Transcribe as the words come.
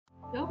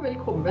Ja,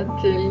 velkommen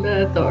til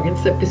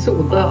dagens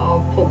episode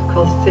av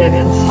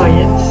podcastserien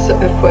Science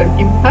for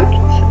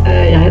Impact.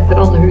 Jeg heter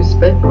Anne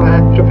Husbekk og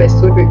er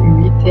professor ved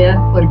UiT,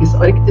 Norges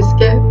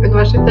Arktiske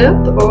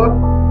Universitet. Og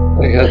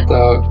jeg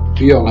heter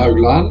Bjørn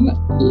Haugland,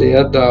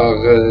 leder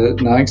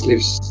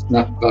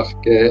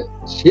næringslivsnettverket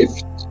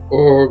Skift.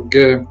 Og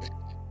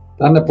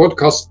denne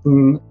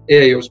podcasten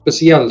jo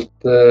spesielt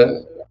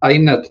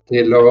egnet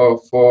til å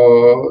få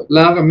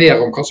lære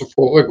mer om hva som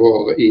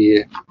foregår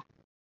i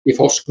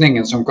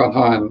forskningen som kan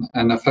ha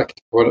en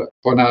effekt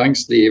på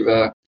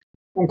næringslivet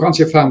om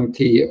kanskje 5,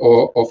 10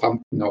 og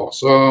 15 år.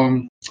 Så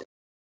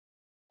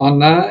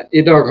Anne,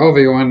 i dag har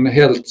vi jo en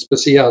helt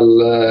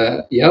spesiell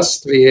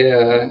gjest. Vi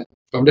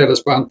fremdeles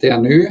på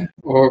NTNU,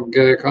 og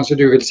kanskje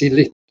du vil si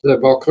litt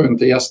bakgrunnen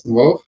til gjesten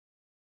vår?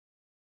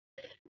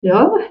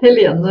 Ja,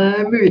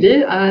 Helene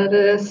Muri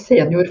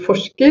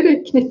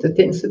seniorforsker knyttet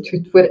til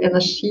Institutt for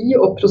energi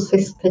og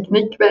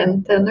prosessteknikk ved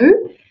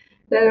NTNU,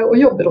 og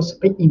jobber også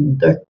på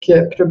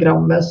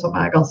INDUC-programmet, som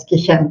ganske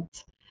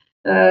kjent.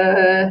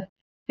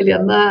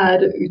 Helene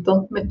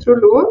utdannet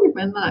meteorolog,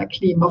 men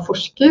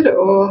klimaforsker,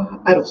 og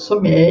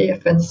også med i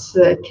FNs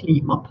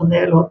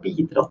klimapanel og har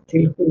bidratt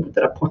til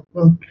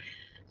hovedrapporten.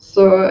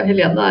 Så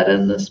Helene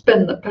en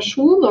spennende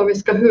person, og vi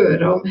skal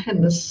høre om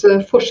hennes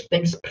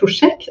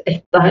forskningsprosjekt,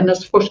 et av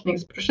hennes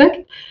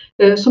forskningsprosjekt,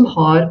 som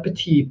har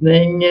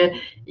betydning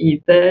i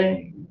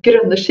det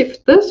grønne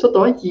skiftet. Så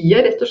da gir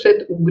jeg rett og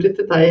slett ordet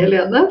til deg,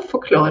 Helene.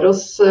 Forklar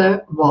oss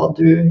hva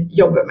du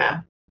jobber med.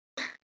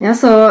 Ja,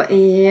 så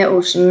i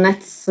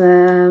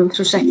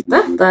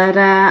OceanNets-prosjektet, der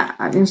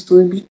vi en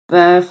stor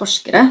gruppe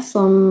forskere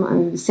som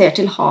ser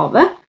til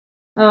havet,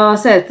 og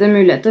ser etter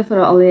muligheter for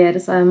å alliere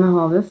seg med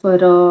havet for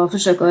å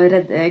forsøke å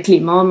redde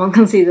klimaet, om man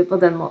kan si det på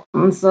den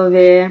måten. Så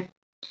vi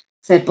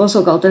ser på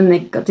såkalte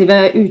negative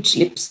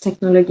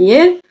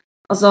utslippsteknologier,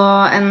 altså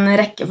en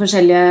rekke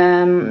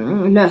forskjellige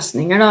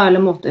løsninger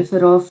eller måter for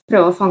å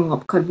prøve å fange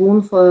opp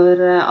karbon for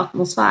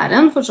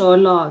atmosfæren, for så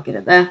å lagre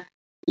det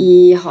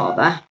i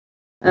havet.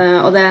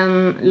 Og det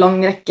en lang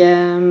rekke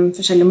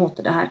forskjellige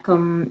måter det her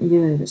kan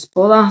gjøres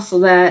på, da.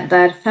 Så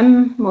det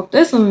 5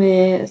 måter som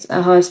vi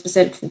har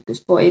spesielt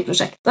fokus på i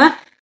prosjektet,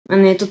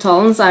 men i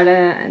totalen så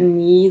det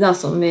 9 da,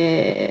 som vi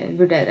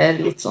vurderer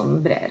litt sånn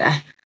bredere.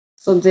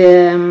 Så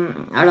det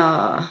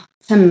da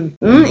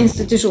 15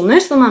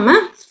 institusjoner som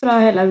med fra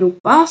hele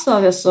Europa. Så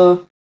har vi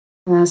også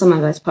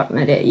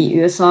samarbeidspartnere i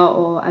USA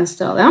og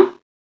Australia.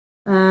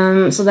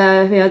 Så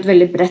vi har et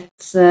veldig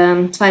bredt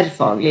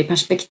tverrfaglig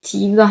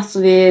perspektiv, da. Så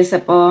vi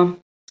ser på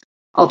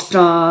alt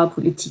fra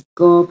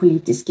politikk og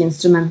politiske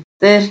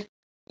instrumenter,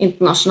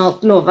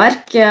 internasjonalt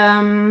lovverk,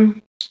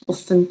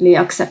 offentlig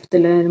aksept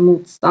eller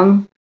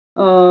motstand,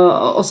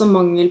 og også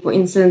mangel på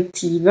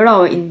insentiver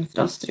da, og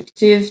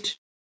infrastruktur,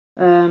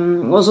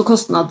 og også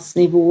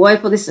kostnadsnivåer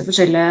på disse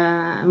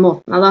forskjellige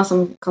måtene da,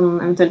 som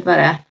kan eventuelt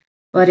være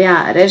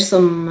barrierer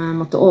som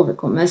måtte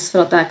overkommes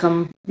for at det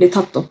kan bli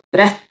tatt opp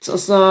bredt. Og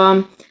så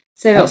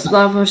ser vi også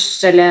da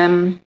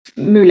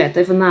forskjellige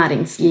muligheter for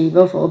næringslivet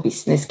å få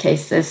business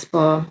cases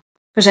på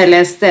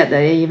forskjellige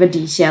steder i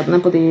verdikjedene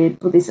på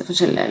disse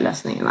forskjellige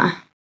løsningene.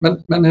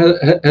 Men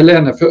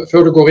Helene,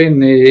 før du går inn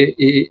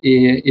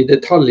i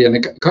detaljene,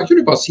 kan ikke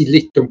du bare si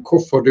litt om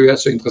hvorfor du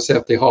så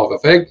interessert i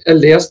havet? For jeg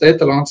leste et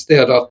eller annet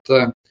sted at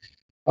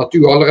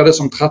du allerede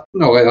som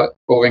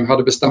 13-åring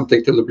hadde bestemt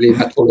deg til å bli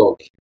meteorolog.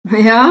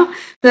 Ja,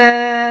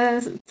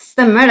 det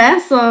stemmer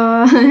det, så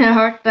jeg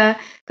har vært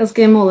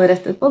ganske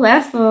målrettet på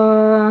det. Så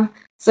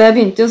jeg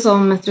begynte jo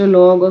som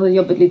meteorolog og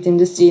jobbet litt i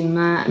industrien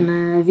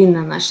med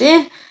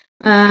vindenergi.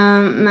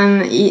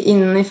 Men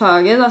innen i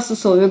faget da,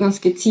 så vi jo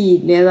ganske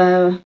tidlig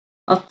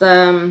at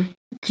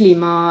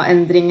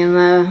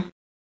klimaendringene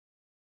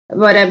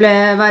bare ble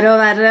verre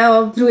og verre,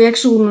 og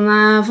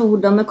projeksjonene for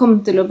hvordan det kom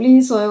til å bli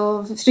så jo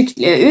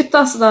fryktelige ut.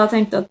 Da. Så da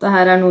tenkte jeg at det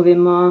her noe vi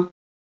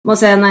må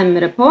se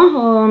nærmere på,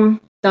 og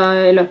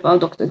da i løpet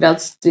av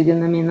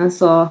doktorgradsstudiene mine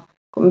så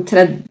kom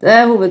 3.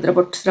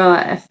 hovedrapport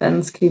fra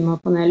FNs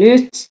klimapanel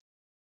ut,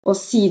 og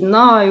siden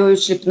da har jo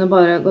utslippene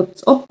bare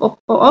gått opp og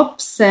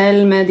opp,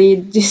 selv med de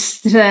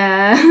dystre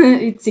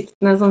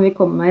utsiktene som vi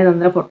kom med i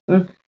den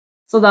rapporten.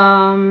 Så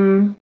da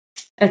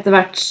etter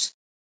hvert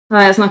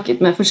har jeg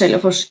snakket med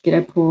forskjellige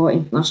forskere på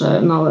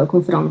internasjonale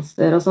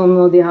konferanser og sånn,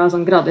 og de har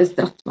sånn gradvis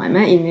dratt meg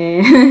med inn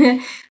i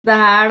det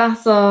her da,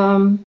 så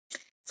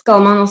skal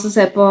man også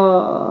se på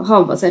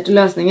havbaserte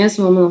løsninger,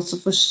 så må man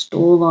også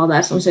forstå hva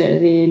det som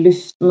skjer i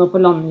luften og på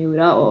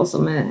landjorda, og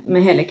også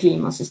med hele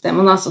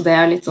klimasystemet. Da. Så det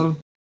litt sånn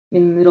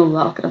min rolle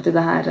akkurat i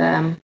det her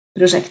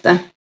prosjektet.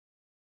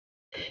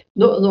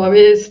 Nå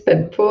vi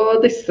spent på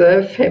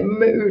disse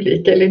 9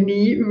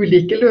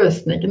 ulike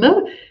løsningene,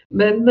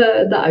 men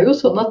det jo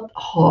sånn at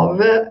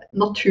havet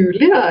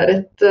naturlig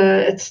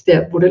et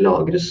sted hvor det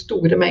lagres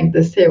store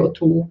mengder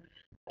CO2.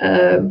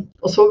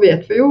 Og så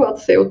vet vi jo at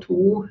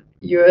CO2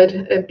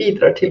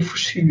 bidrar til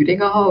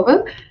forsuring av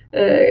havet.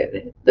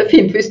 Det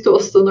fint hvis du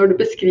også, når du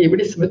beskriver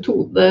disse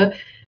metodene,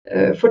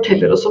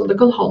 forteller oss om det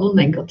kan ha noen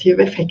negative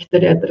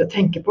effekter det dere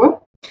tenker på.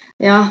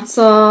 Ja,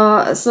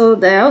 så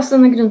det også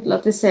en grunn til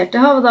at vi ser til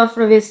havet, da,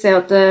 for vi ser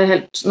at det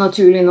helt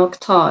naturlig nok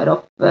tar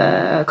opp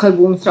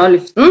karbon fra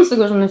luften, så det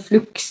går sånne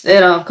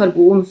flukser av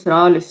karbon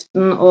fra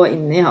luften og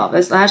inn i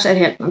havet, så det her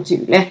skjer helt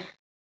naturlig.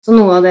 Så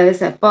noe av det vi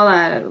ser på,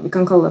 det vi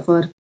kan kalle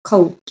for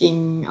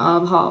kalking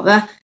av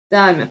havet,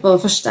 det med på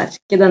å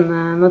forsterke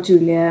denne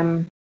naturlige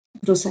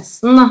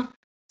prosessen, da.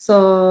 Så,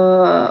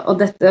 og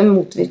dette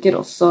motvirker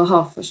også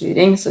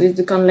havforsyring, så hvis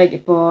du kan legge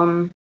på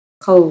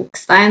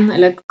kalkstein,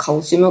 eller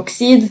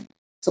kalsiumoksid,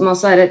 som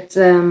også et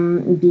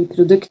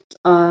biprodukt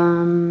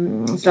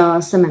fra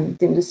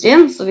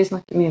sementindustrien, så vi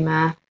snakker mye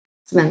med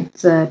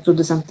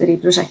sementprodusenter i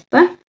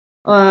prosjektet.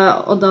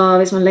 Og da,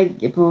 hvis man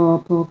legger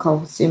på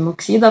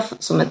kalsiumoksid, da,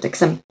 som et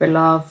eksempel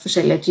av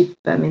forskjellige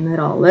typer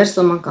mineraler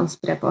som man kan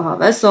spre på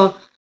havet, så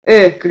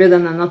øker du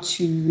denne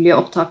naturlige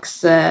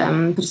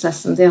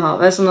opptaksprosessen til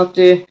havet, sånn at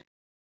du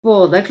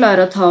både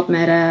klarer å ta opp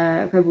mer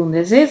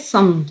karbondioksid,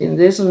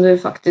 samtidig som du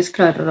faktisk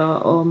klarer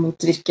å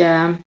motvirke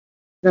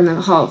denne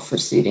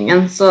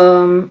havforsyringen. Så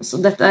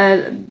dette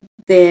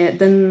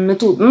den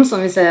metoden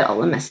som vi ser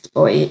aller mest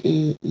på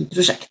i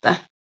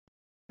prosjektet.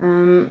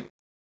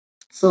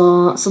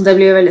 Så det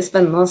blir jo veldig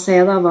spennende å se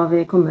da, hva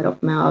vi kommer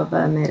opp med av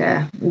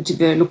mer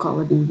type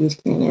lokale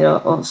bivirkninger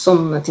og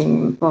sånne ting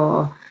på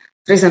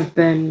for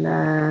eksempel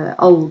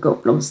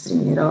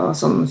algeoppblomstringer og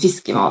sånn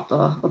fiskemat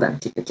og den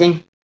type ting.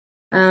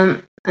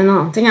 En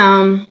annen ting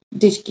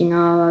dyrking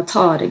av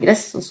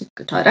taregress og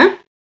sukkertare.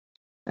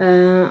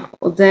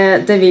 Og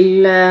det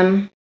vil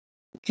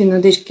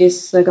kunne dyrkes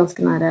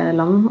ganske nære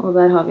land, og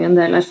der har vi en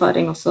del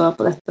erfaring også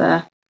på dette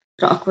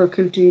fra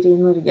akvakultur i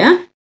Norge.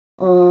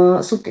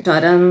 Og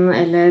sukkertaren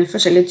eller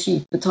forskjellige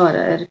typer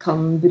tarer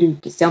kan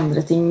brukes til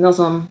andre ting, da,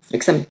 som for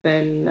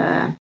eksempel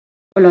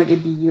å lage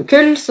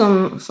biokull,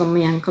 som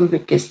igjen kan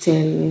brukes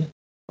til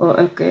å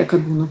øke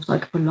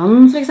karbonopptaket på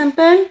land, for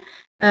eksempel.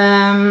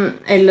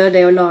 Eller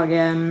det å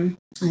lage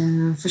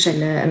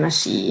forskjellige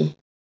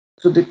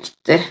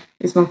energiprodukter,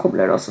 hvis man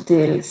kobler det også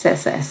til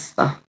CCS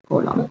da,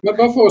 på land. Men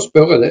bare for å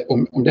spørre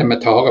om det med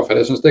tare, for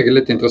jeg synes det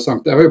litt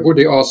interessant. Jeg har jo bodd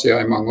i Asia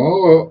i mange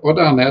år, og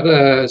der nede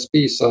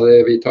spiser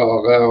vi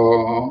tare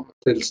og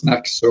til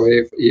snacks og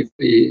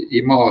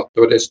i mat,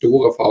 og det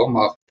store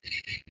farmer.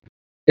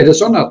 Det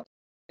sånn at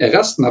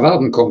resten av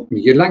verden kommet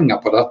mye lenger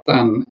på dette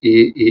enn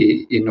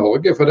i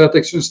Norge, for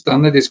jeg synes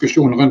denne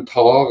diskusjonen rundt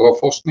tare og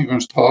forskning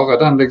rundt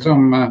tare, den liksom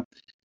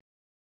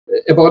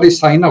bare de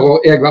senere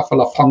år jeg i hvert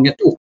fall har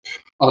fanget opp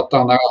at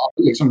den har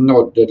liksom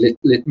nådd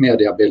litt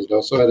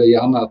mediebilder, så det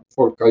gjerne at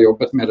folk har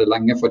jobbet med det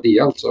lenge for de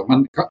altså.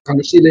 Men kan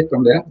du si litt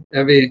om det?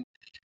 Er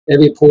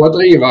vi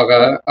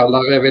pådrivere,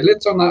 eller vi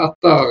litt sånne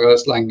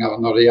etterslenger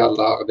når det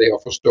gjelder det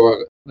å forstå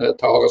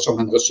tare som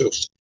en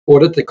ressurs,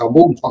 både til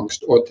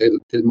karbonfangst og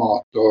til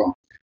mat og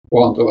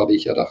andre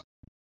verdikjeder?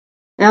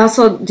 Ja,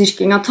 så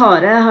dyrking av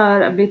tare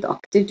har blitt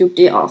aktivt gjort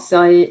i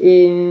Asia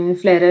i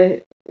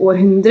flere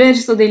århundrer,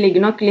 så de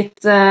ligger nok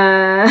litt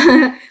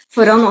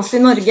foran oss i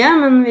Norge,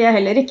 men vi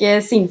heller ikke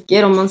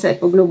sinker om man ser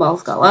på global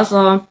skala.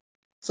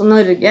 Så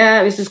Norge,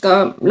 hvis du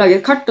skal lage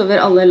et kart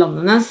over alle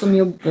landene som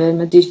jobber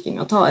med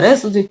dyrking av tare,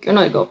 så dukker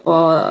Norge opp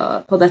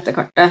på dette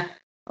kartet,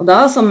 og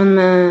da sammen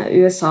med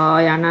USA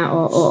gjerne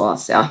og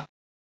Asia.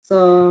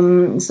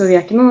 Så vi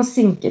ikke noe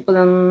sinker på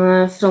den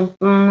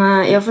fronten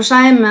i og for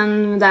seg,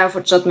 men det jo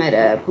fortsatt mer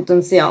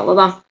potensiale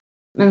da.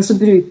 Men så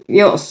bruker vi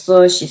jo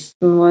også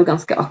kysten vår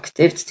ganske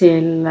aktivt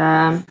til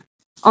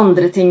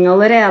andre ting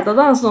allerede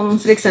da, som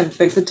for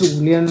eksempel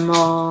petroleum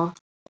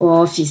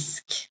og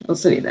fisk og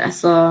så videre.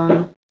 Så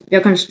vi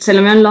har kanskje,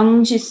 selv om vi har en lang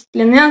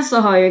kystlinje,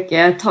 så har jo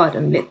ikke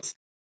taren blitt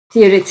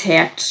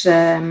prioritert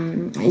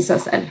i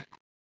seg selv.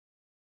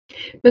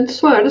 Men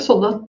så det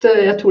sånn at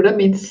jeg tror det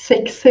minst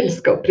 6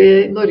 selskaper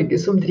i Norge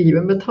som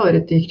driver med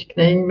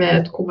taredyrkning med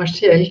et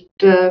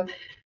kommersielt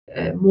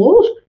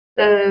mål.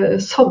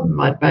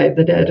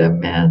 Samarbeider dere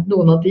med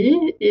noen av de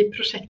i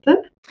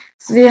prosjektet?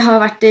 Så vi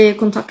har vært i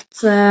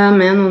kontakt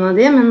med noen av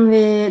de, men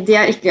de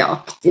ikke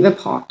aktive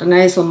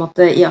partnere i så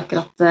måte i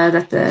akkurat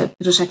dette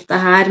prosjektet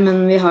her,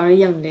 men vi har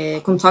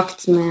jevnlig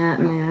kontakt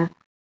med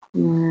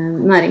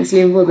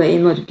næringsliv både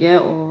i Norge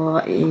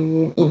og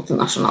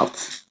internasjonalt.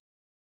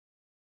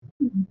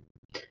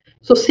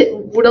 Så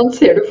hvordan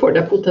ser du for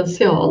deg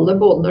potensialet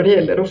både når det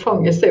gjelder å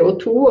fange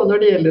CO2 og når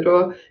det gjelder å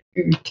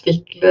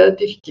utvikle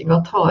dyrking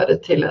av tare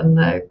til en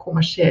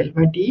kommersiell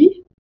verdi?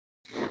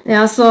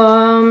 Ja, så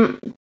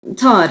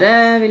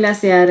tare vil jeg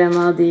si en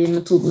av de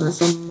metodene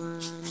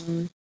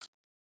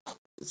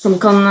som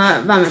kan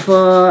være med på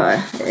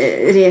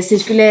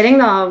resirkulering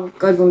da, av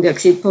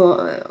karbondioksid på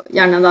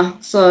gjerne da,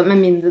 så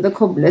med mindre det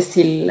kobles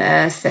til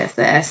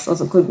CCS,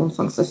 altså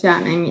karbonfangst og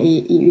fjerning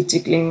i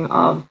utvikling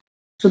av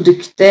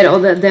produkter,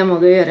 og det må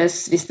det gjøres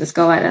hvis det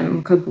skal være en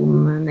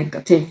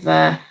karbonnegativ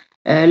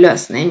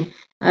løsning.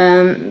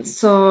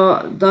 Så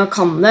da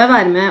kan det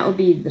være med å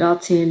bidra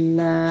til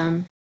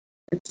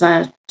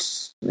hvert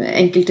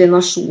enkelte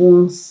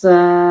nasjons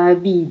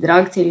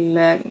bidrag til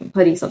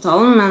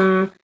Parisavtalen, men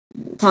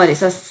tar i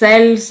seg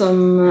selv,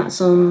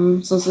 som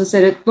det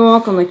ser ut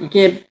nå, kan nok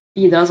ikke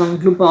bidra sånn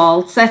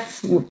globalt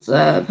sett mot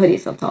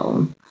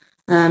Parisavtalen,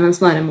 men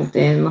snarere mot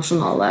de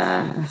nasjonale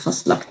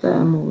fastlagte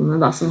målene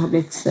da, som har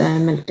blitt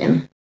meldt inn.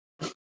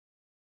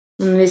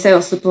 Men vi ser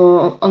også på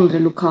andre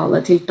lokale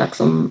tiltak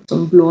som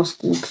blå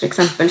skog for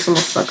eksempel, som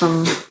også kan,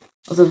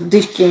 altså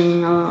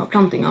dyrking og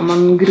planting av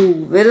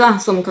mangrover da,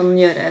 som kan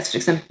gjøres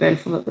for eksempel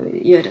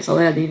gjøres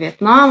allerede i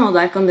Vietnam, og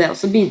der kan det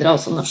også bidra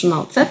også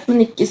nasjonalt sett,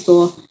 men ikke så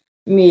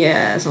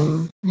mye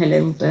sånn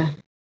heller mot det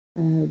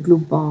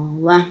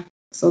globale.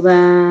 Så det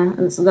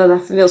er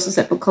derfor vi også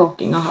ser på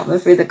kalking av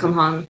havet, fordi det kan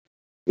ha en,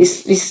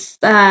 hvis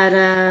det er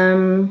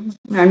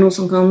noe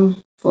som kan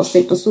få oss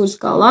til på stor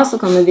skala, så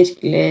kan det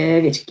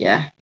virkelig virke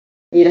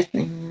i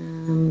retning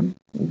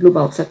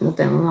globalt sett mot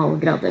 1,5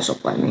 graders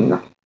oppvarming da.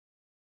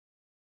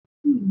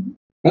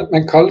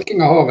 Men kalking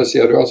av havet,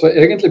 sier du, altså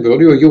egentlig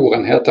burde jo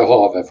jorden hete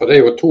havet, for det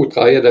er jo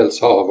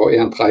 2/3 hav og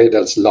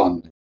 1/3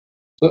 land.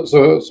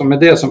 Så med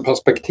det som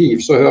perspektiv,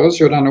 så høres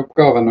jo den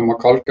oppgaven om å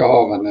kalke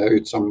havene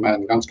ut som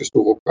en ganske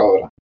stor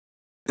oppgave.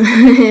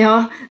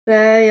 Ja,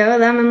 det gjør jo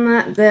det, men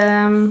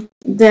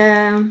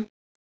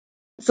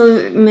så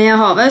med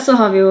havet så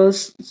har vi jo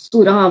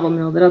store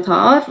havområder å ta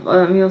av.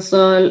 Vi har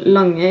også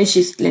lange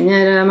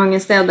kystlinjer mange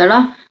steder da.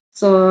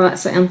 Så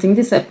en ting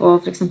de ser på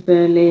for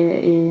eksempel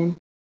i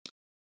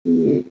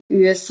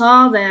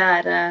USA, det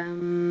er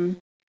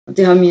at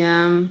de har mye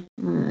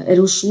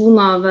erosjon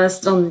av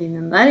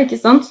strandlinjen der, ikke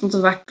sant? Sånn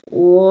at hvert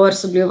år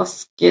så blir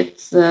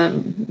vasket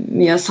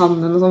mye av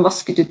sanden og sånn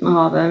vasket ut med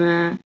havet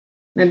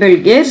med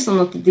bølger,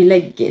 sånn at de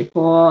legger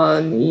på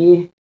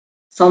ny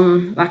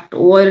sand hvert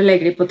år,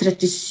 legger de på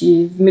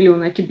 37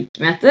 millioner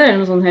kubikkmeter, eller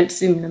noe sånn helt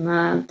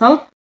svimlende tall.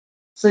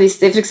 Så hvis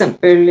de for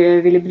eksempel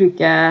ville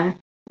bruke,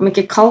 om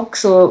ikke kalk,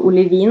 så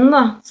olivin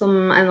da, som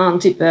en annen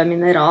type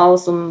mineral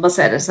som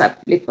baserer seg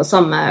litt på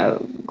samme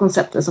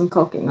konseptet som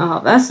kalking av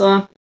havet,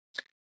 så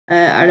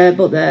er det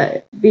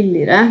både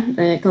billigere,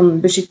 det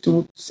kan beskytte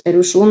mot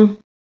erosjon,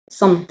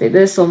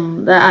 samtidig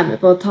som det er med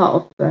på å ta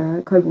opp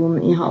karbon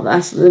i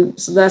havet.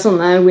 Så det er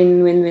sånne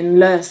win-win-win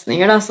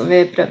løsninger da, som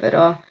vi prøver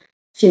å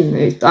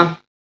finne ut av,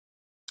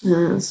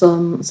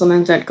 som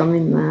eventuelt kan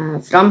vinne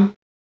fram.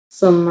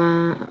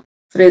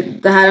 For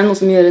det her er noe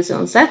som gjøres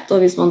uansett, og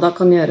hvis man da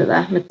kan gjøre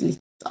det med et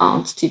litt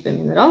annet type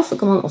mineral, så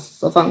kan man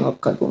også fange opp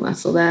karbonet.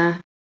 Så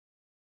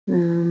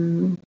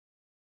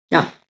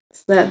ja,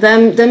 det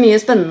er mye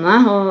spennende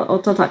å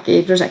ta tak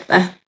i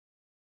prosjektet.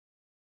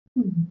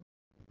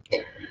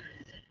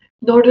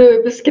 Nå har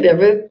du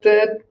beskrevet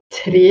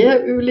 3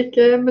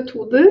 ulike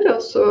metoder,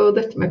 altså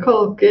dette med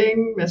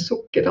kalking, med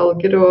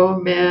sukkeralger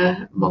og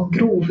med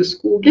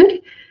mangroveskoger.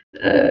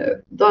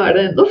 Da er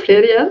det enda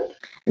flere igjen.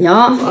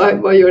 Ja.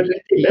 Hva gjør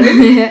dere til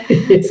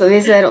det? Så vi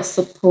ser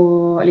også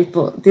litt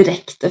på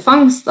direkte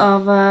fangst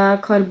av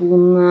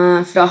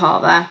karbon fra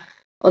havet.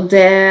 Og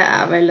det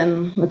er vel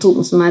en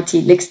metoden som er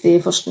tidligst i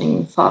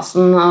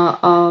forskningsfasen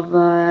av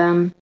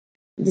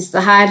disse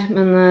her.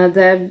 Men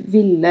det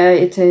ville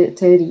i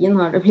teorien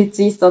har det blitt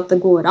vist at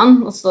det går an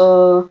å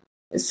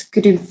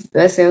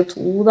skrubbe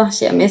CO2 da,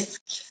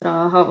 kjemisk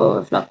fra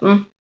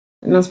havoverflaten,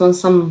 mens man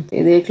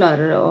samtidig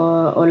klarer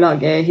å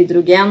lage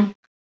hydrogen.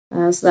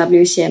 Så det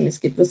blir jo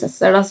kjemiske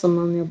prosesser da, som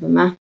man jobber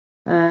med,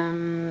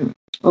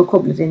 og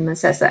kobler inn med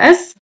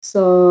CCS,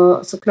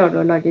 så klarer du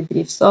å lage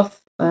drivstoff,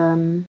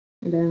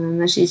 eller en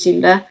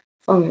energikilde,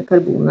 fange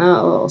karbonet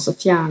og også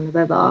fjerne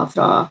det da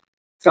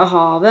fra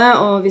havet,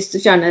 og hvis du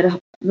fjerner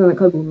denne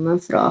karbonen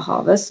fra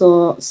havet,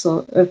 så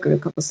øker du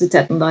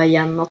kapasiteten da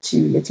igjen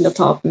naturlig til å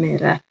ta opp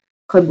mer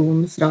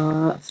karbon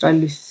fra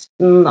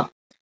luften da.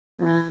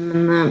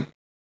 Men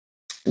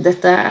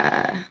dette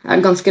er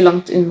ganske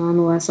langt unna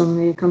noe som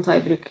vi kan ta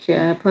i bruk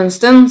på en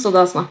stund, så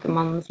da snakker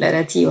man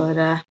flere 10 år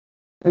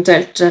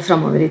eventuelt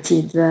fremover i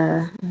tid,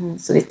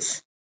 så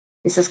vidt,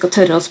 hvis jeg skal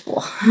tørre å spå.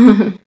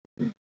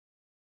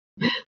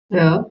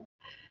 Ja.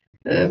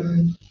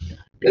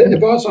 Det er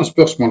bare et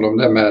spørsmål om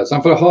det med,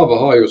 for havet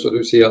har jo, som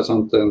du sier,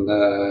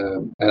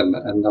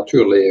 en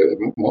naturlig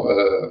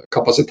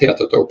kapasitet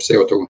til å ta opp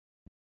CO2.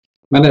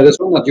 Men er det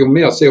sånn at jo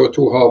mer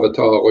CO2 havet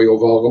tar, og jo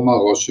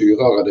varmere og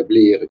surere det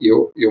blir,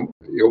 jo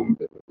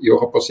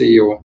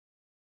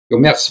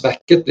mer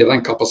svekket blir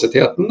den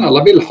kapasiteten,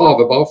 eller vil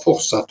havet bare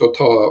fortsette å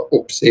ta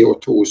opp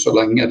CO2 så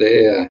lenge det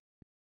er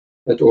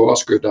et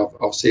overskudd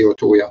av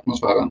CO2 i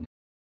atmosfæren?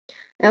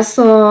 Ja,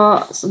 så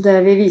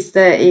det vi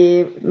viste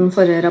i den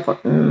forrige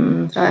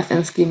rapporten fra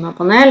FNs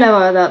klimapanel, det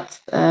var jo det at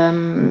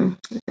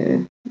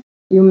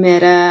jo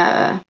mer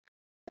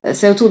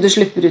CO2 det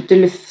slipper ut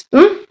i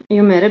luften,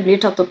 jo mer blir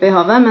tatt opp i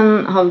havet,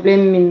 men havet blir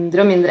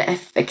mindre og mindre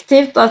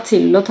effektivt da,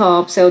 til å ta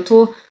opp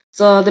CO2,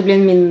 så det blir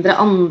en mindre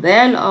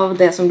andel av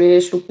det som blir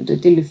sluppet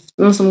ut i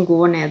luften som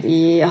går ned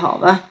i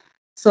havet.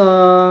 Så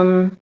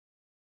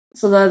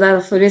det er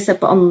derfor vi ser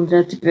på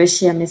andre typer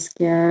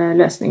kjemiske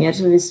løsninger.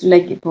 Så hvis du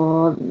legger på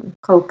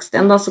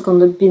kalksten, da, så kan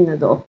du binde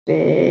det opp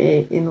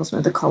i noe som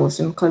heter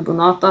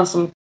kalsiumkarbonat, da,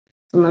 som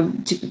sånne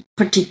typer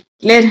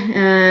partikler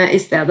i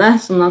stedet,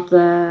 sånn at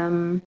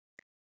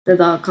det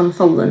da kan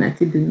falle ned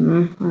til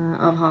bunnen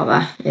av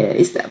havet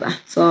i stedet.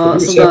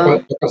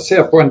 Dere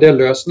ser på en del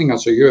løsninger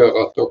som gjør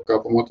at dere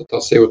på en måte tar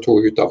CO2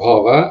 ut av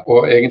havet,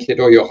 og egentlig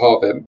da gjør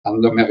havet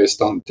enda mer i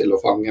stand til å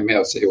fange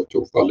mer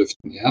CO2 fra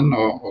luften igjen,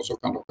 og så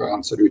kan dere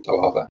rense det ut av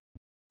havet.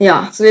 Ja,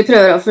 så vi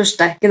prøver å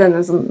forsterke denne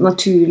sånn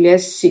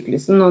naturlige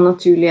syklusen og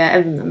naturlige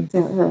evnen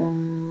til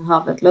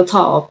havet til å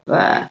ta opp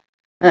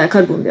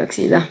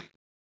karbondioksidet.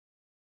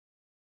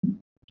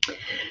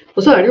 Og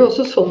så det jo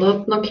også sånn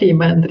at når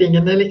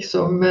klimaendringene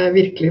liksom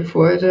virkelig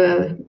får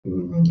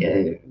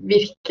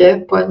virke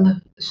på en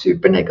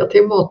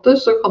supernegativ måte,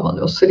 så kan man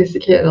jo også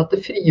risikere at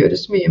det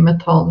frigjøres mye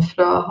metan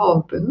fra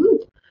havbunnen.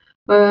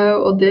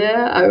 Og det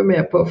jo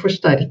med på å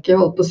forsterke,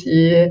 holdt på å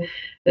si,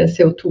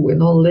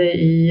 CO2-innholdet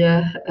i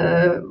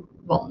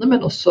vannet,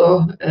 men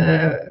også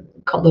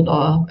kan det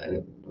da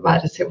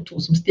være CO2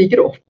 som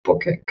stiger opp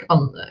og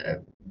kan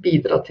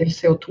bidra til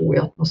CO2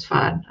 i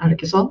atmosfæren. Det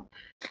ikke sånn?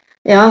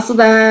 Ja, så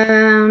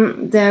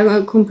den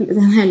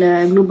hele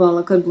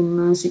globale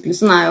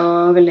karbonsyklusen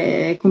jo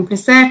veldig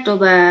komplisert, og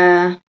det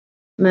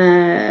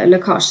med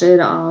lekkasjer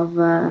av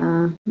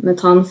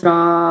metan fra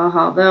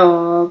havet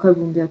og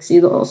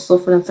karbondioksid også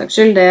for den saks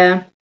skyld,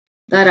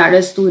 der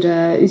det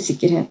store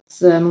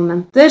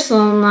usikkerhetsmomenter. Så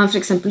for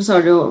eksempel så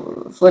har det jo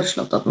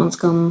foreslått at man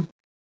skal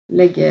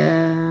legge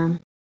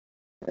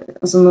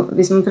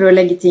hvis man prøver å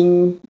legge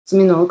ting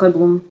som inneholder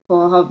karbon på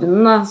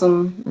havbunnen, da,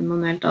 som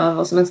manuelt av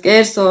oss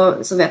mennesker, så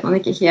vet man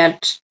ikke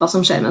helt hva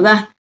som skjer med det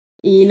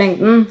i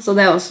lengden. Så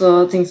det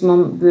også ting som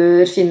man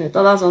bør finne ut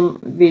av. Da, sånn,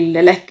 vil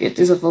det lekke ut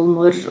i så fall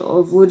når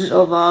og hvor,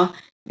 og hva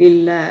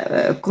vil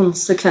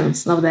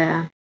konsekvensen av det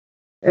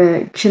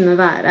kunne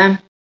være.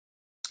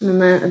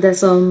 Men det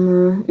som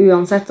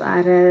uansett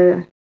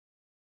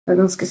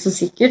ganske så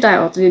sikkert,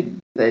 jo at vi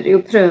bør jo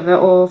prøve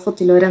å få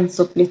til å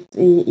rense opp litt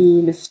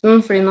i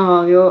luften, fordi nå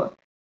har vi jo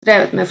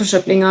drevet med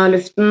forsøpling av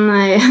luften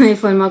i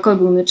form av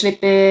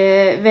karbonutslipp i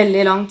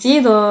veldig lang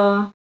tid,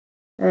 og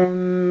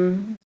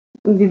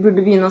vi burde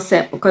begynne å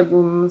se på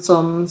karbon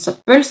som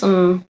søppel,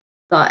 som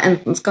da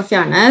enten skal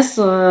fjernes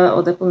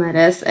og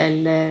deponeres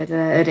eller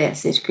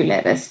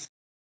resirkuleres.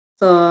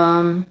 Så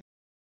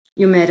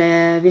jo mer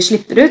vi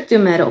slipper ut,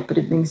 jo mer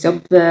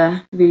opprydningsjobb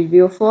vil vi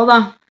jo få da.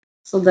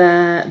 Så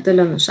det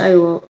lønner seg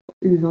jo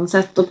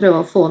uansett å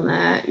prøve å få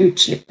ned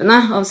utslippene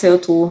av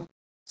CO2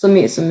 så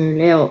mye som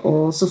mulig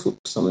og så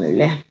fort som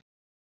mulig.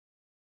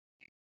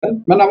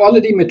 Men av alle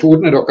de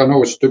metodene dere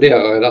nå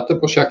studerer i dette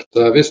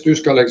prosjektet, hvis du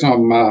skal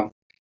liksom,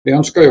 vi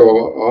ønsker jo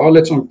å ha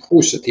litt sånn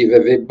positive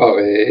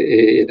vibber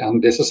i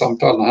disse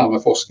samtalene her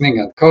med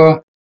forskningen.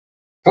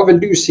 Hva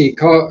vil du si,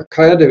 hva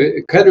det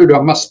du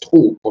har mest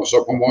tro på,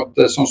 så på en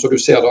måte, sånn som du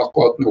ser det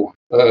akkurat nå,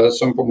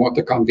 som på en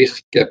måte kan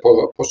virke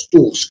på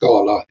stor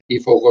skala i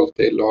forhold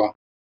til å,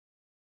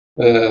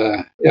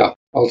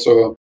 altså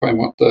på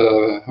en måte,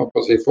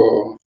 håper jeg, få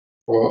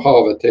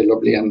havet til å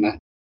bli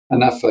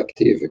en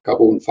effektiv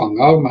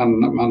karbonfanger,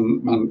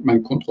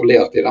 men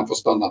kontrollert i den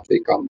forstand at vi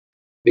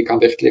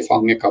kan virkelig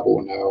fange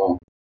karbonet og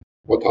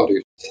ta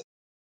det ut.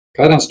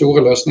 Hva den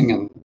store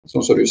løsningen,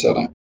 sånn som du ser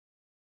det?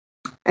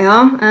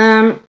 Ja,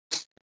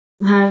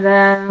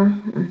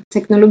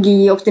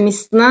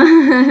 teknologioptimistene,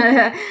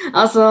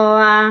 altså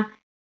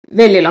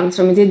veldig langt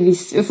frem i tid,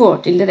 hvis vi får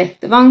til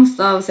direkte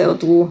fangst av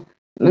CO2,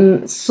 men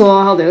så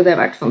hadde jo det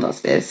vært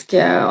fantastisk.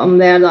 Om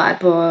det da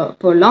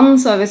på land,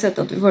 så har vi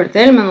sett at vi får det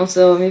til, men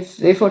også om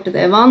vi får til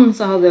det i vann,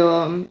 så har vi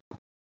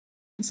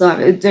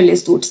et veldig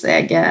stort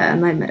steg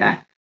nærmere.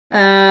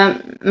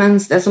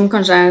 Mens det som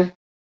kanskje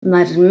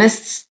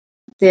nærmest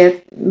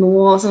det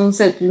nå, som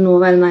ser til nå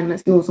å være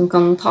nærmest noe som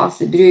kan tas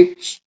i bruk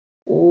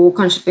og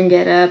kanskje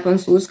fungere på en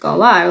stor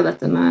skala, jo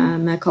dette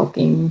med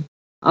kalking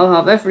av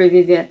havet, fordi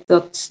vi vet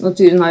at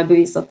naturen har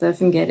bevist at det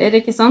fungerer,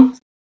 ikke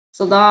sant?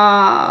 Så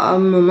da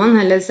må man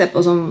heller se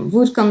på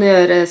hvor kan det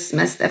gjøres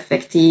mest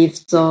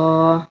effektivt,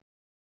 og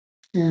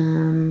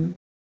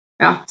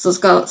så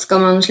skal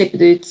man slippe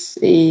det ut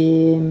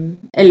i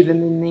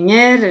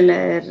elvemunninger,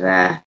 eller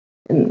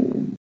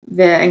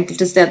ved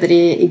enkelte steder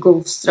i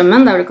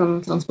Golfstrømmen, der det kan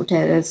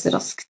transporteres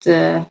raskt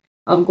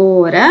av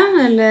gårde,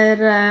 eller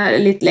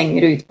litt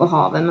lenger ut på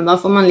havet. Men da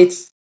får man litt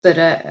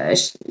større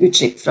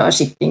utslipp fra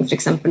shipping, for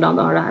eksempel, da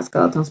det her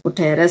skal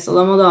transporteres. Og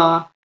da må da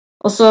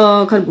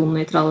også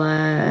karbonnøytrale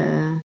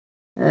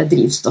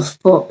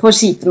drivstoff på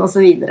skipene og så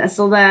videre.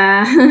 Så det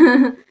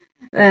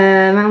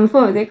men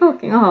får vi til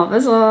kalking av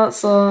havet,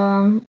 så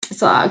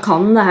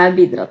kan det her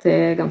bidra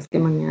til ganske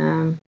mange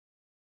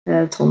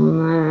tonn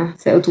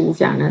CO2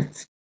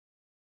 fjernet.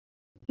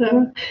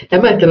 Jeg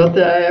merker at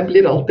jeg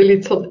blir alltid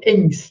litt sånn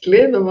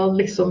engstelig når man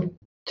liksom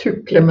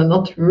tukler med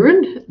naturen.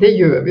 Det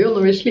gjør vi jo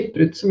når vi slipper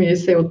ut så mye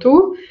CO2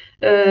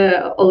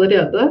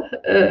 allerede.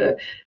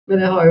 Men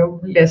jeg har jo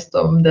lest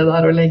om det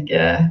der å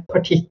legge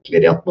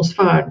partikler i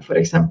atmosfæren for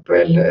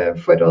eksempel,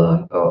 for å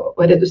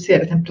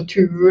redusere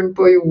temperaturen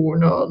på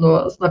jorden, og nå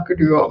snakker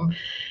du om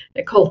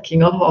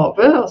kalking av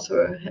havet. Altså,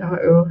 jeg har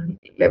jo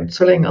levd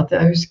så lenge at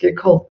jeg husker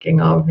kalking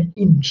av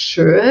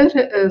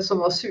innsjøer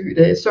som var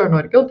sure i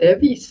Sør-Norge, og det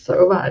viser seg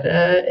å være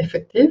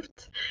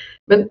effektivt.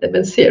 Men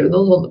ser du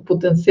noen sånne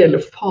potensielle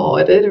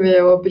farer ved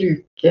å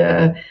bruke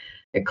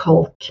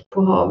kalk på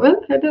havet,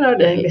 eller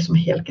det liksom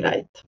helt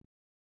greit?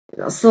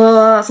 Altså,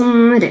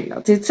 sånn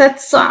relativt sett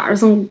så det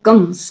sånn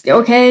ganske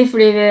ok,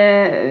 fordi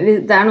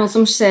det noe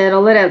som skjer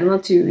allerede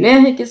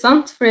naturlig, ikke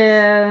sant?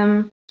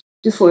 Fordi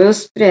du får jo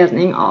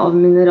spredning av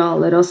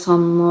mineraler og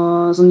sand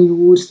og sånn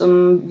jord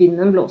som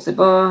vinden blåser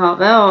på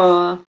havet,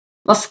 og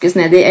vaskes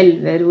ned i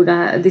elver hvor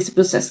disse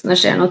prosessene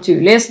skjer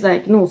naturlig, så det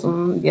ikke noe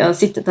som vi har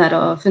sittet her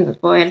og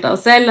funnet på helt av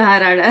oss selv.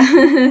 Her det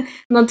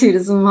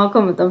naturen som har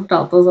kommet og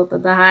fortalt oss at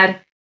det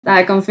her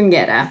kan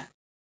fungere.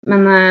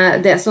 Men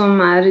det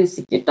som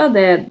usikkert da,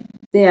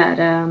 det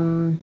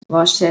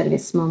hva skjer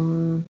hvis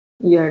man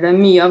gjør det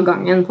mye av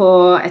gangen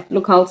på et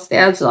lokalt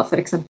sted, så da for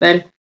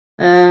eksempel.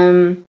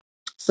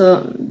 Så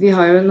vi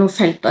har jo noen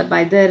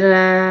feltarbeider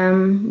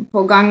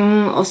på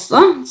gang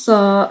også,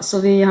 så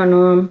vi har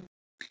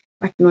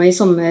vært nå i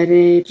sommer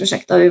i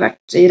prosjektet, har vi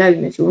vært i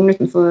Raunefjorden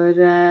utenfor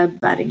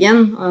Bergen.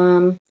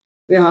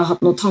 Vi har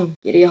hatt noen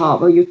tanker i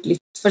havet og gjort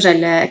litt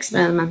forskjellige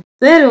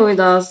eksperimenter, og vi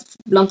da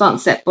blant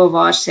annet ser på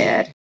hva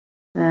skjer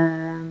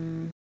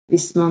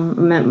hvis man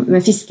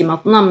med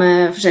fiskematten da,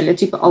 med forskjellige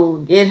typer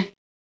alger,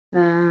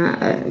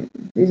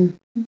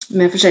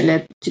 med forskjellige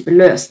typer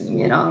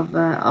løsninger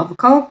av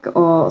kalk,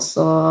 og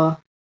også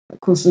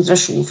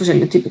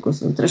forskjellige typer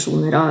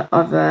konsentrasjoner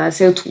av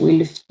CO2 i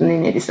luften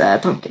inne i disse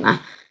tankene.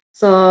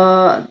 Så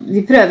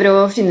vi prøver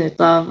å finne ut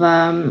av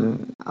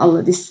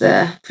alle disse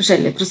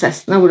forskjellige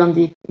prosessene, hvordan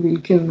de vil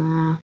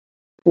kunne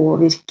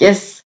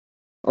påvirkes.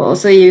 Og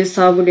også i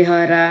USA, hvor de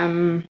har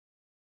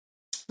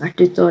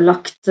vært ute og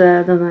lagt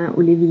denne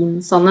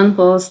olivinsanden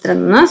på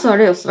strendene, så har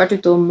de også vært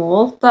ute og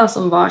målt da,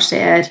 som hva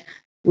skjer,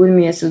 hvor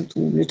mye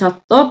CO2 blir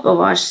tatt opp, og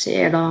hva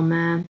skjer da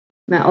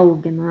med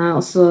algene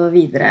og så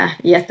videre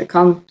i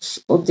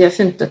etterkant. Og de har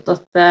funnet ut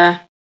at det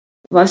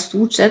var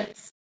stort sett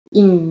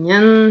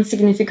ingen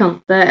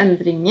signifikante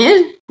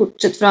endringer,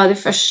 bortsett fra de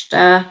første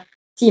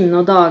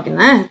timene og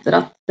dagene etter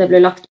at det ble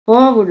lagt på,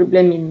 hvor det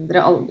ble mindre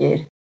alger.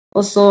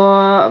 Og så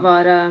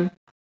var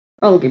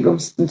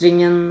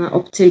algeblomstringen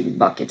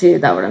tilbake til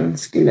der hvor den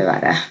skulle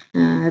være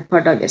et par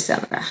dager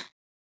senere.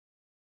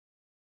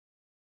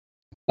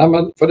 Nei,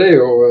 men for det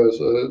jo,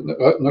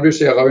 når du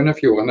sier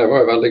Raunefjorden, det var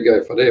jo veldig gøy,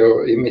 for det jo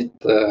i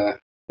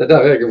det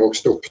der jeg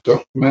vokste opp da,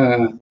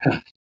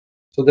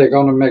 så det ga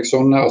meg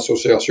sånne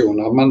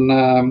assosiasjoner,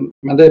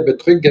 men det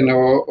betryggende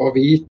å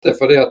vite,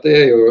 for det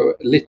jo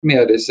litt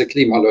med disse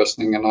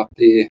klimaløsningene at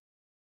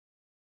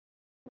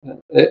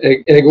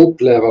jeg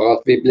opplever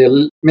at vi blir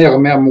mer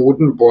og mer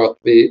moden på at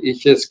vi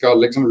ikke skal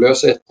liksom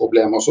løse et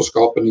problem og så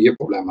skape nye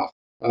problemer.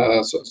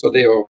 Så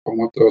det å på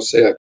en måte å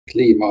se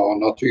klima og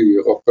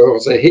natur og prøve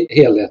å se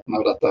helheten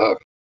av dette her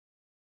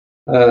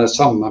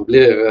sammen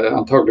blir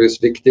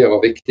antageligvis viktigere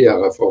og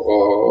viktigere for å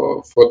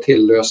få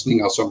til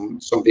løsninger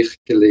som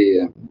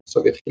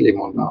virkelig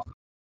monner.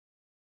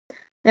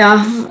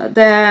 Ja,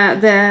 det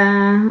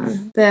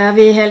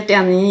vi helt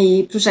enige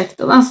i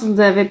prosjektet da, så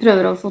det vi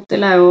prøver å få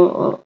til jo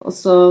å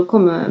også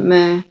komme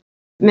med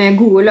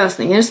gode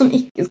løsninger som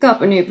ikke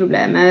skaper nye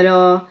problemer,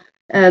 og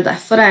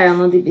derfor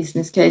en av de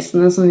business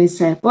casene som vi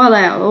ser på,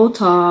 det å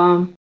ta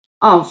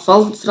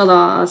avfall fra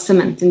da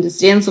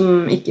sementindustrien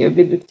som ikke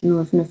blir brukt til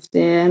noe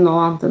fornuftig nå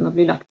annet enn å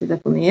bli lagt i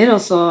deponier,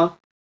 og så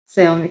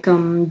se om vi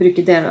kan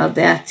bruke deler av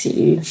det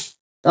til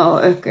da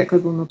å øke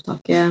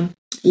karbonopptaket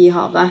i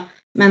havet.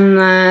 Men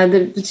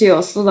det betyr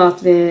også da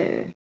at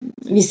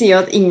vi sier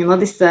jo at ingen av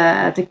disse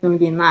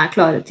teknologiene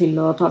klare til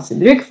å tas i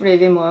bruk, fordi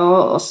vi må jo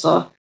også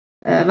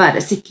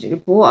være sikrere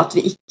på at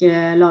vi ikke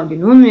lager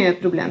noen nye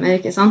problemer,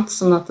 ikke sant?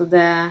 Sånn at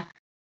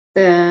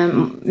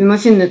vi må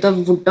finne ut av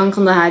hvordan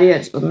kan det her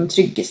gjøres på den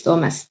tryggeste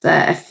og mest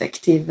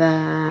effektive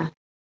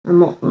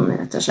måten,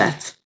 rett og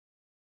slett.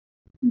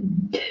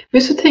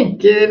 Hvis du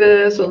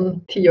tenker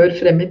sånn 10 år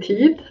frem i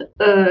tid,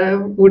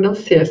 hvordan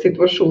ser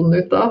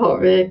situasjonen ut da?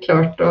 Har vi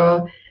klart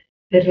å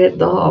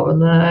redde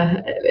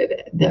havene,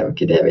 eller det jo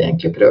ikke det vi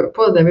egentlig prøver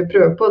på. Det vi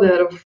prøver på, det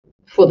å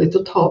få de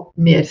til å ta opp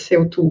mer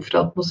CO2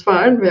 fra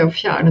atmosfæren ved å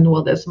fjerne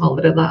noe av det som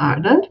allerede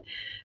der.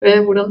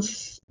 Hvordan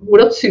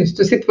synes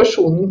du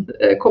situasjonen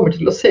kommer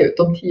til å se ut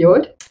om 10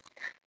 år?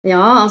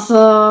 Ja,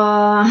 altså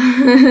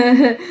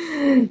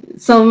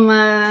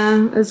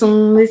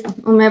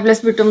om jeg ble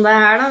spurt om det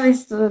her da,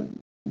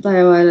 da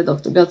jeg var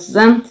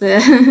doktorgradsstudent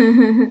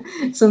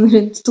sånn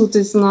rundt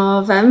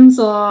 2005,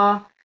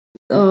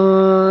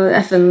 og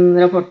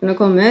FN-rapportene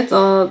kom ut,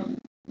 og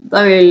da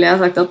ville jeg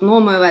sagt at nå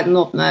må jo verden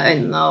åpne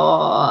øynene, og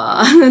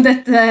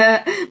dette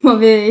må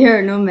vi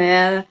gjøre noe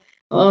med,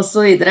 og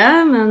så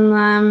videre. Men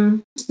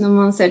når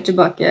man ser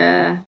tilbake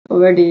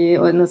over de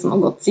årene som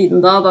har gått siden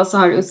da så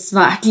har det jo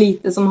svært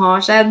lite som har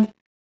skjedd.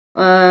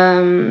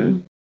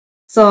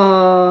 Så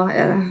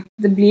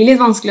det blir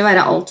litt vanskelig å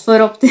være alt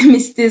for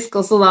optimistisk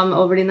også da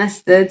over de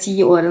neste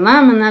 10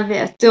 årene, men jeg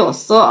vet jo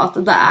også at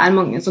det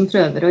mange som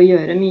prøver å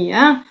gjøre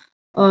mye.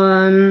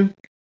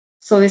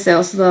 Så vi ser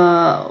også da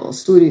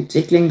stor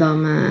utvikling da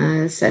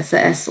med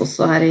CCS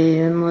også her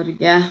i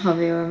Norge, har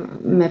vi jo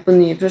med på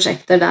nye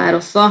prosjekter der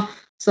også,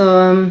 så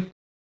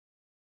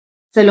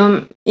selv om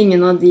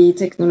ingen av de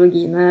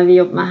teknologiene vi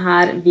jobber med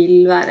her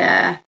vil være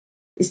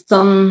i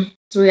stand,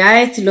 tror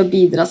jeg, til å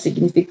bidra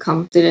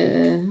signifikant i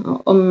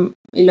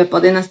løpet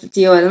av de neste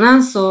 10 årene,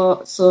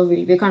 så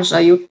vil vi kanskje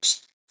ha gjort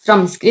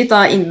framskritt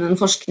innen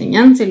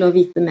forskningen til å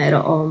vite mer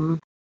om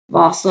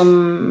hva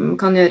som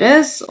kan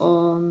gjøres,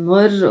 og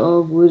når,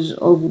 og hvor,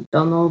 og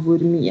hvordan, og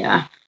hvor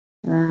mye,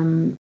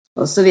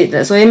 og så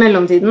videre. Så i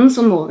mellomtiden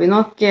så må vi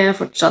nok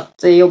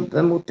fortsatt jobbe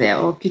mot det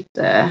å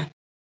kutte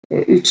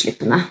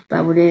utslippene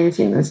der hvor de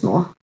finnes nå.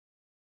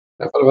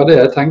 Ja, for det var det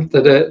jeg tenkte.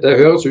 Det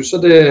høres ut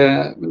som det,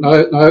 når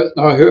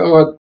jeg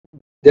hører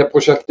det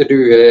prosjektet du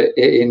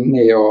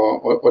inne i,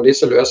 og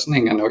disse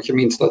løsningene, og ikke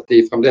minst at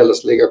de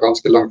fremdeles ligger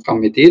ganske langt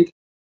frem i tid,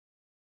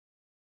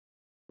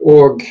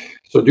 og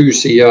så du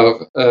sier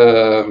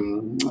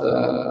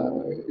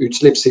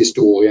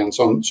utslippshistorien,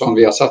 sånn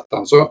vi har sett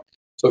den,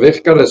 så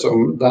virker det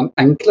som den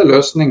enkle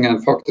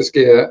løsningen faktisk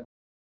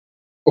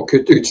å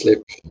kutte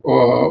utslipp.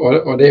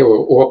 Og det jo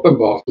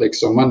åpenbart,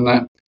 liksom.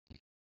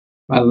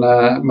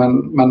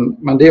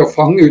 Men det å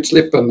fange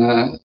utslippene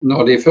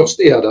når de først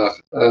der,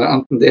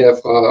 enten det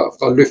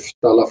fra luft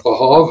eller fra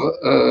hav,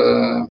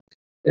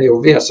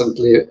 jo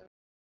vesentlig,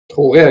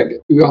 tror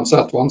jeg,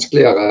 uansett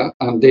vanskeligere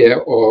enn det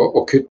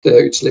å kutte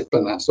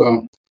utslippene. Så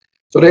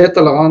det et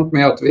eller annet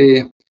med at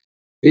vi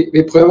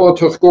prøver å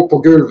tørke opp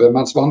på gulvet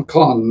mens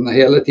vannkranen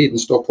hele tiden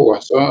står på.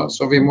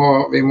 Så vi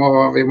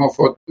må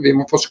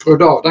få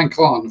skrudd av den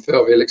kranen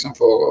før vi liksom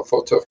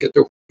får tørket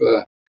opp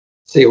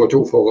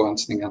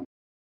CO2-forurensningen.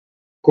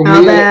 Hvor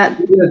mye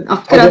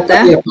akkurat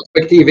det. Har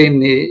perspektiv inn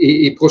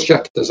i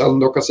prosjektet, selv om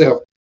dere ser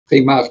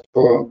primært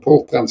på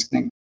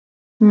opprenskning?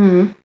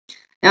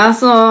 Ja,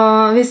 så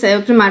vi ser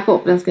jo primært på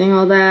opprenskning,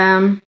 og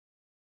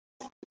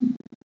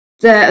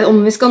om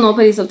vi skal nå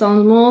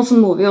Parisavtalens mål, så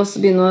må vi også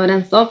begynne å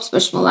rense opp.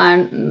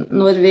 Spørsmålet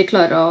når vi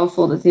klarer å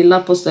få det til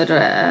på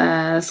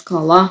større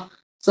skala.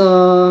 Så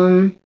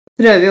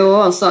prøver vi jo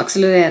også å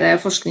akselerere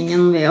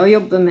forskningen ved å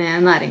jobbe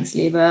med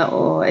næringslivet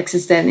og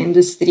eksisterende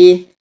industri,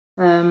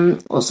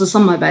 også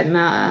samarbeide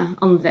med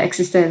andre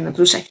eksisterende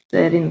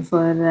prosjekter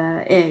innenfor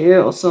EU,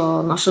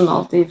 også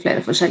nasjonalt i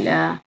flere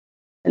forskjellige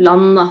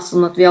land,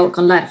 sånn at vi alle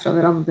kan lære fra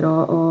hverandre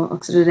og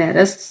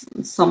akselerere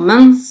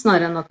sammen,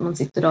 snarere enn at man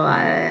sitter og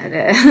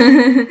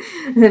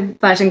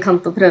hver sin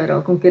kant og prøver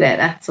å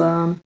konkurrere. Så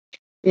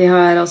vi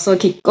har også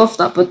kick-off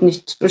på et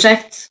nytt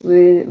prosjekt,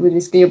 hvor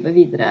vi skal jobbe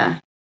videre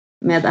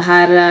med det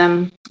her.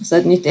 Så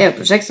et nytt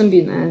EU-prosjekt som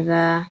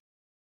begynner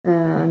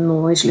nå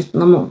i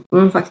slutten av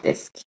måneden,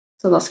 faktisk.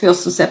 Så da skal vi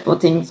også se på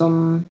ting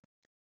som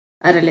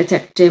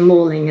relatert til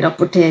måling,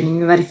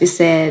 rapportering,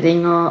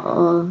 verifisering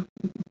og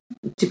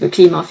type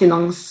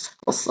klimafinans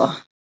også.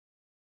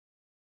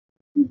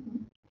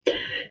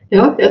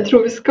 Ja, jeg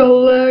tror vi skal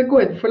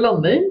gå inn for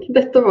landing.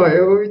 Dette var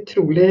jo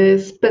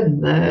utrolig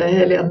spennende,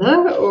 Helene,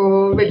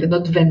 og veldig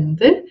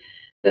nødvendig.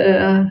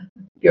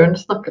 Bjørn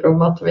snakker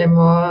om at vi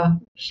må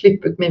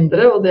slippe ut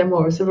mindre, og det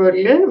må vi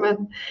selvfølgelig, men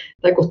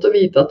det godt å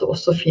vite at det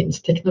også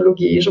finnes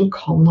teknologier som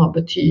kan ha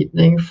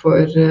betydning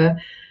for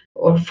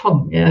å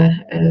fange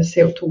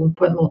CO2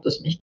 på en måte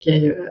som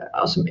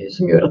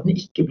gjør at den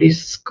ikke blir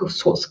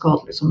så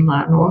skadelig som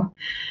den nå.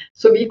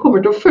 Så vi kommer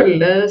til å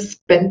følge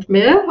spent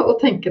med og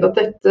tenker at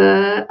dette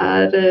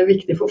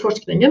viktig for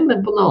forskningen,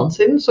 men på den annen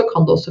side så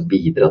kan det også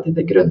bidra til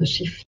det grønne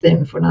skiftet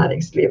innenfor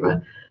næringslivet.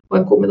 Og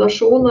en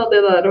kombinasjon av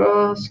det der å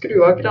skru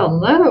av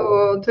kranene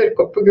og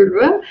tørke opp på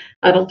gulvet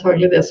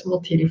antagelig det som må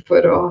til for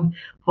å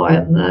ha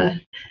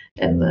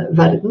en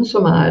verden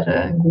som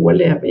god å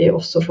leve i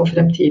også for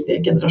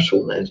fremtidige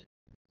generasjoner.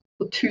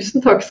 Og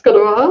tusen takk skal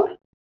du ha.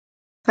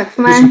 Takk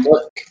for meg. Tusen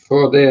takk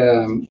for det,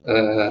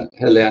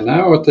 Helene,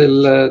 og til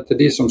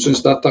de som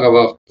synes dette har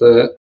vært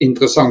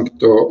interessant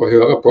å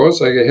høre på,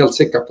 så jeg helt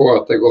sikker på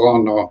at det går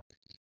an å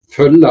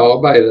følge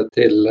arbeidet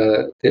til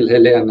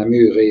Helene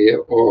Muri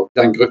og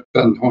den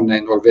gruppen hun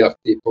involvert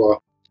i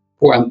på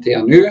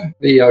NTNU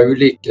via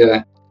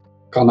ulike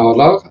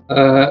kanaler.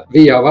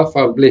 Vi har i hvert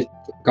fall blitt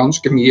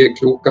ganske mye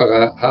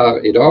klokere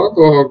her i dag,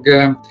 og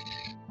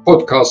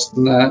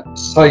podcastene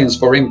Science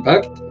for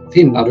Impact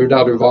finner du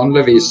der du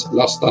vanligvis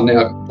laster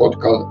ned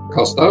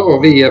podcaster,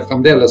 og vi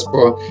fremdeles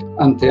på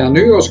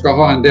NTNU og skal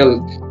ha en del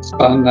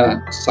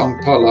spennende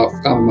samtaler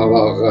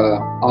fremover,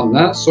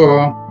 Anne, så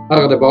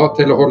her det bare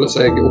til å holde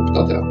seg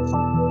oppdatert.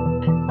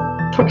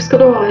 Takk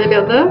skal du ha,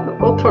 Helene,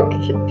 og takk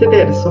til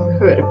dere som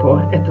hører på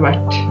etter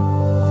hvert.